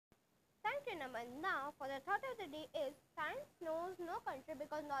Question number now for the thought of the day is science knows no country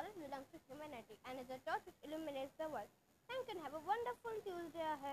because knowledge belongs to humanity and is a torch which illuminates the world. Thank you and have a wonderful Tuesday ahead.